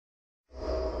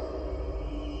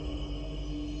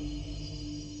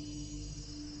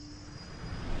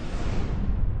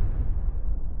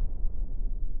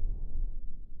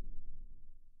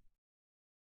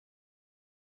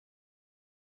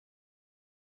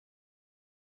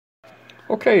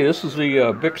Okay, this is the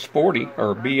BITX40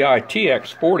 or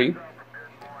BITX40.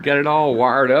 Got it all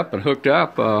wired up and hooked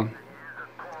up.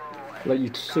 Let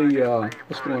you see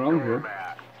what's going on here.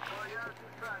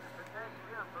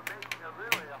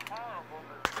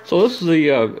 So this is the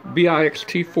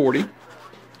BITX40.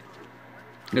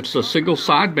 It's a single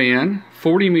sideband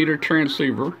 40-meter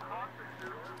transceiver.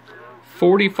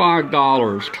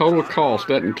 $45 total cost.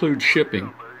 That includes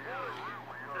shipping.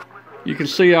 You can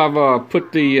see I've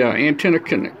put the antenna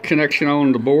connection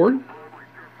on the board,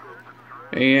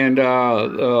 and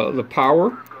the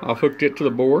power, I've hooked it to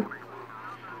the board.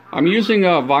 I'm using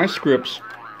vice grips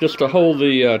just to hold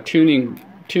the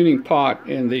tuning pot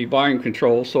and the volume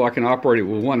control so I can operate it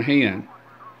with one hand.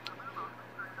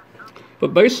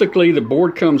 But basically the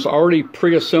board comes already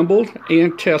pre-assembled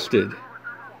and tested,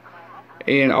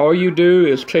 and all you do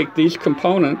is take these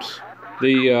components,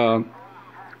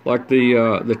 like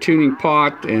the tuning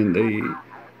pot and the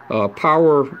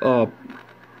power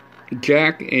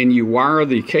jack, and you wire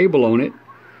the cable on it,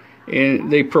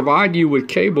 and they provide you with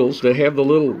cables that have the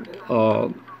little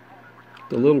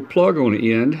plug on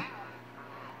the end,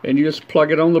 and you just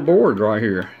plug it on the board right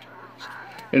here,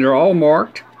 and they're all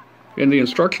marked and the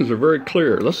instructions are very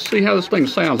clear. Let's see how this thing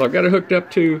sounds. I've got it hooked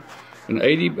up to an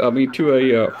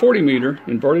 40-meter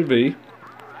inverted V.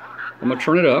 I'm gonna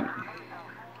turn it up.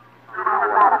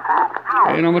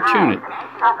 And I'm going to tune it.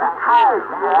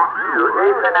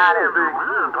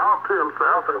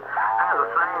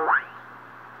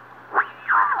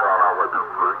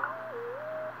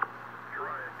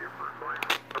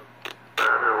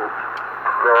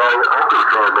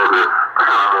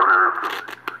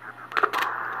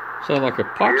 Sounds like a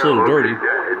pot's a little dirty.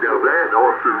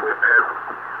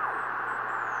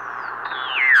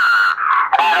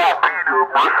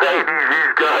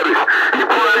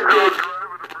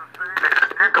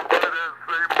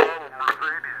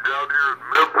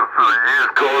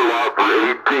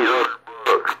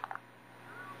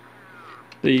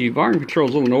 The volume control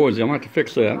is a little noisy. I'm going to have to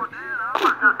fix that.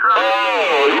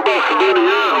 Oh, you must have been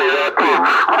hearing me that thing.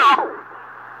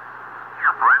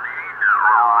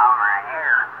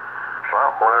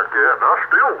 Something like that. I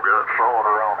still got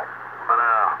solder on it. But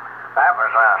that was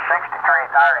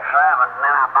 6337, and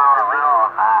then I bought a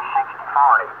little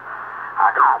 6040.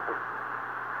 I got it.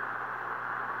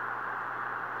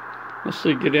 Let's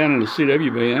see, get down in the CW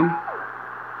band.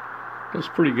 That's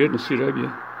pretty good in the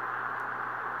CW.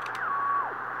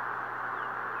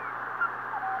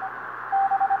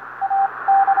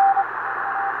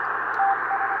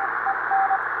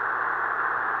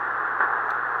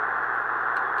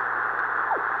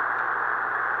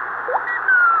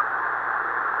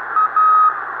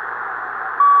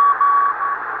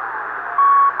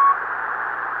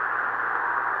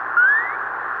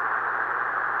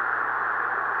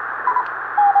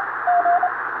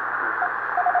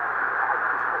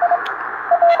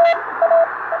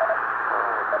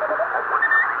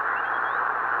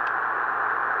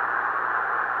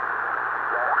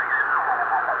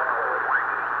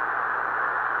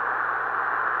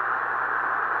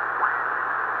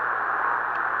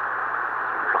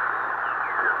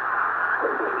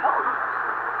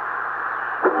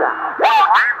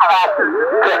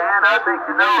 Man, I think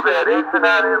you know that. 8 to 9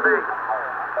 MB.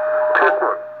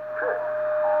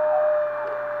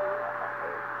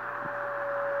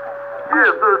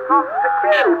 Yes, the Social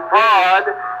Security fraud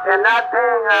and not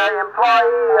paying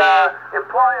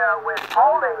employer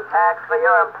withholding tax for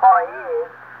your employees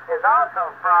is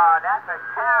also fraud. That's a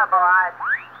terrible idea.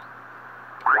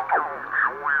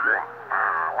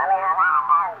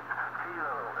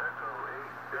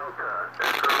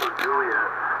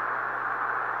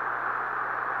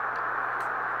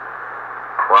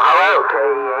 Well, hello,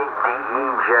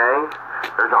 K8DEJ.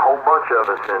 There's a whole bunch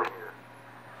of us in here.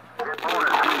 Good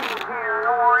morning.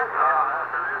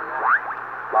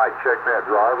 Might check that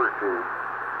driver, too.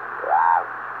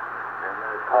 And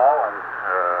they're calling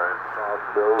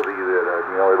possibility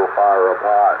that, it'll fire up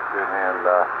hot. And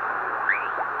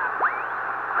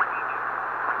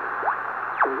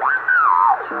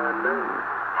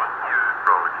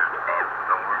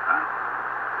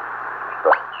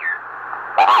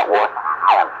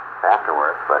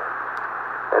afterwards, but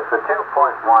it's a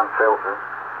 2.1 filter.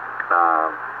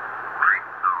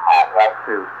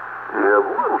 Yeah, a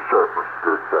little surface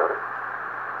good.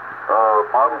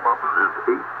 Model number is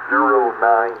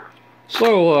 809.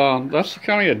 So that's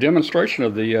kind of a demonstration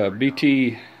of the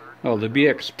the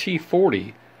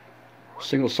BITX40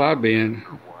 single sideband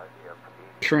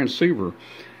transceiver.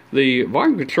 The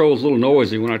volume control is a little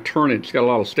noisy. When I turn it, it's got a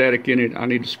lot of static in it. I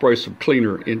need to spray some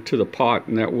cleaner into the pot,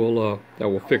 and that will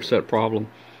fix that problem.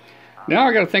 Now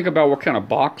I got to think about what kind of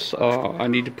box I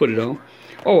need to put it on.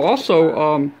 Oh,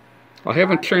 also, I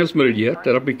haven't transmitted yet.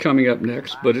 That'll be coming up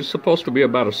next, but it's supposed to be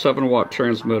about a 7-watt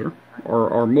transmitter,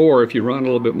 or more if you run a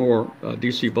little bit more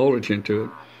DC voltage into it.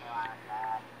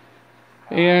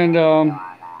 And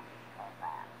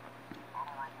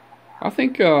I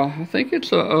think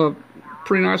it's a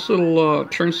pretty nice little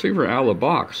transceiver out of the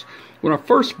box. When I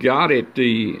first got it,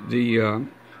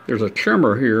 there's a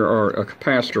trimmer here, or a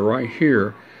capacitor right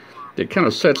here, that kind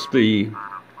of sets the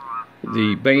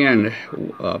band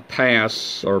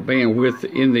pass or bandwidth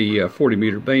in the 40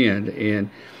 meter band. And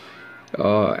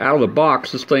out of the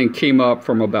box, this thing came up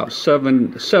from about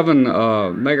 7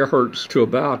 megahertz to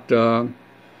about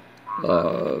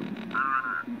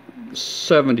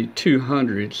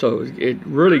 7200. So it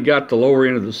really got the lower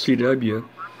end of the CW.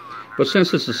 But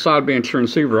since it's a sideband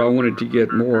transceiver, I wanted to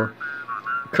get more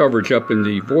coverage up in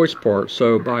the voice part.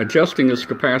 So by adjusting this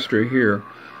capacitor here,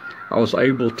 I was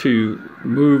able to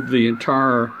move the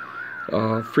entire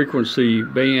frequency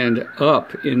band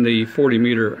up in the 40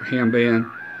 meter ham band,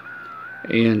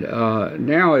 and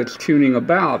now it's tuning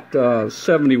about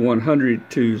 7100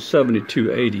 to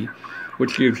 7280,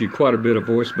 which gives you quite a bit of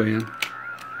voice band.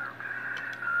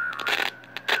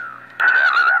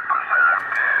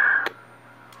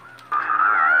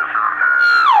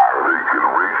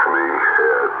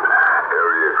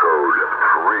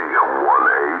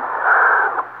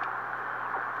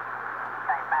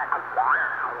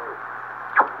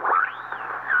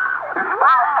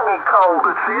 Cold.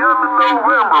 It's the end of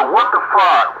November. What the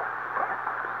fuck?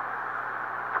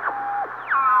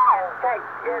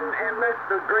 And let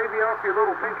the gravy off your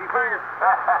little pinky finger.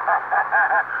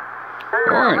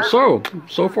 Alright,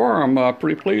 so far I'm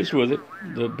pretty pleased with it.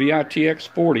 The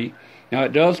BITX40. Now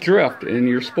it does drift, and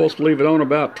you're supposed to leave it on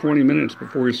about 20 minutes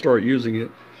before you start using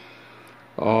it.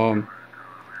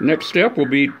 Next step will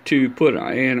be to put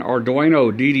an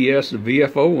Arduino DDS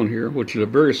VFO on here, which is a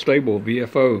very stable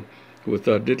VFO with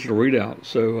digital readout.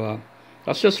 So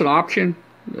that's just an option.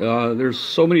 There's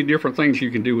so many different things you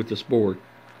can do with this board.